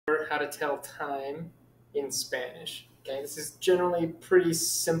cover how to tell time in Spanish. Okay, this is generally pretty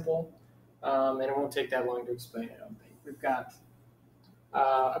simple, and it won't take that long to explain it, I don't think. We've got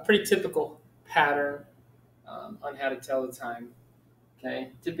a pretty typical pattern on how to tell the time.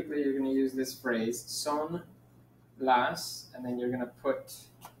 Okay, typically you're going to use this phrase, son las, and then you're going to put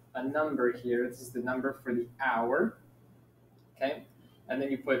a number here. This is the number for the hour. Okay, and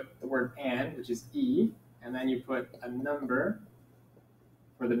then you put the word and, which is e, and then you put a number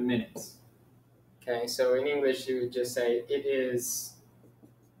for the minutes. Okay, so in English you would just say it is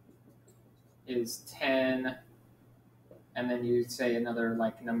 10, and then you say another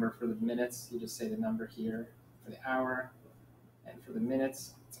like number for the minutes. You just say the number here for the hour and for the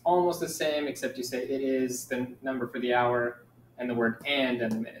minutes. It's almost the same, except you say it is the number for the hour and the word and the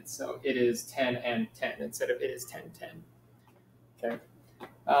minutes. So it is 10 and 10 instead of it is 10, 10. Okay.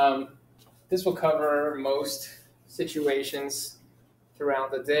 This will cover most situations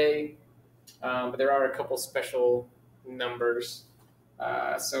throughout the day, but there are a couple special numbers.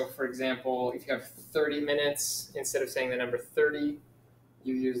 So for example, if you have 30 minutes, instead of saying the number 30,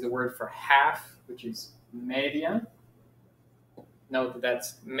 you use the word for half, which is media. Note that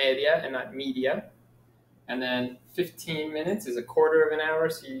that's media and not media. And then 15 minutes is a quarter of an hour,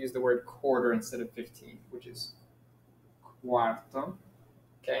 so you use the word quarter instead of 15, which is cuarto.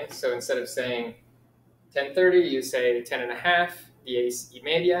 Okay, so instead of saying 10:30, you say 10 and a half,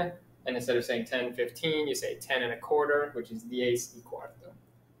 10:30, and instead of saying 10:15, you say 10 and a quarter, which is 10:15.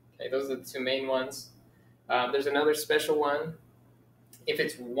 Okay, those are the two main ones. There's another special one. If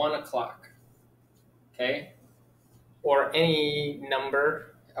it's 1 o'clock, okay, or any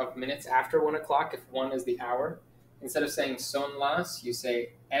number of minutes after 1 o'clock, if 1 is the hour, instead of saying son las, you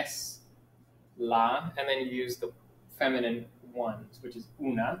say es la, and then you use the feminine ones, which is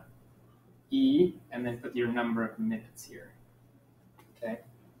una, y, and then put your number of minutes here. Okay.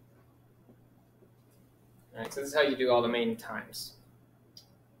 All right, so this is how you do all the main times.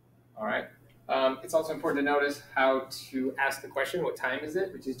 All right. It's also important to notice how to ask the question, what time is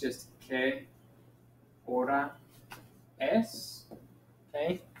it, which is just que hora es.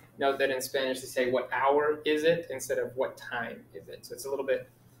 Okay. Note that in Spanish they say what hour is it instead of what time is it. So it's a little bit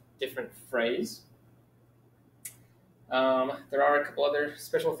different phrase. There are a couple other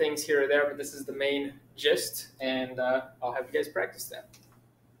special things here or there, but this is the main gist, and I'll have you guys practice that.